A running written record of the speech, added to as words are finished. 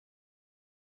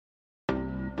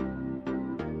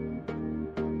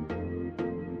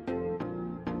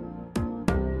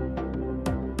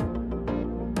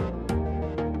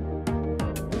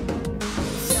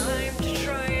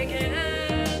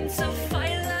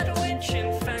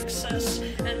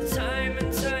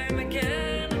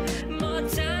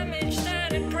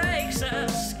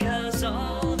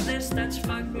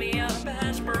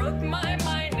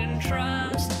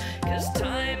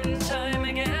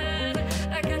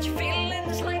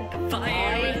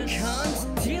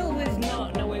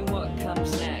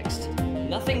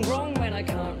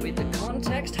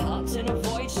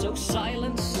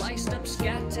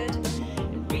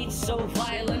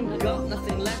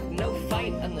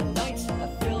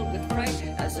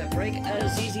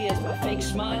here's my fake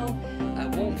smile. I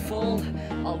won't fall,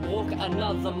 I'll walk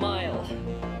another mile.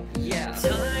 Yeah.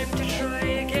 Time to try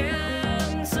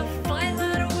again, to fight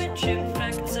that which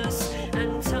infects us.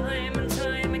 And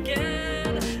time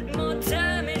again, more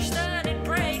damage than it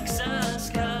breaks us.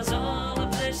 Cause all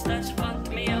of this that's fucked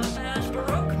me up has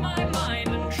broke my mind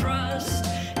and trust.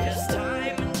 Cause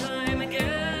time and time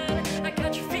again, I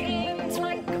catch feelings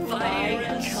like a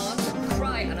virus. I can't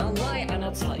cry and I'll lie and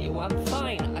I'll tell you I'm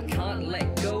fine. I can't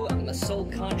let go and my soul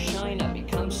can't shine. I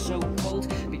become so cold,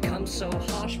 become so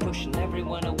harsh, pushing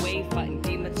everyone away, fighting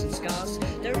demons and scars.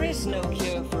 There is no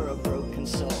cure for a broken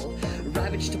soul,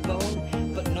 ravaged to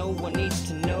bone, but no one needs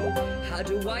to know. How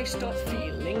do I stop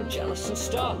feeling jealous and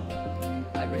stop?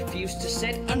 I refuse to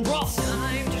sit and rot.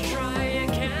 Time to try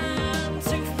again.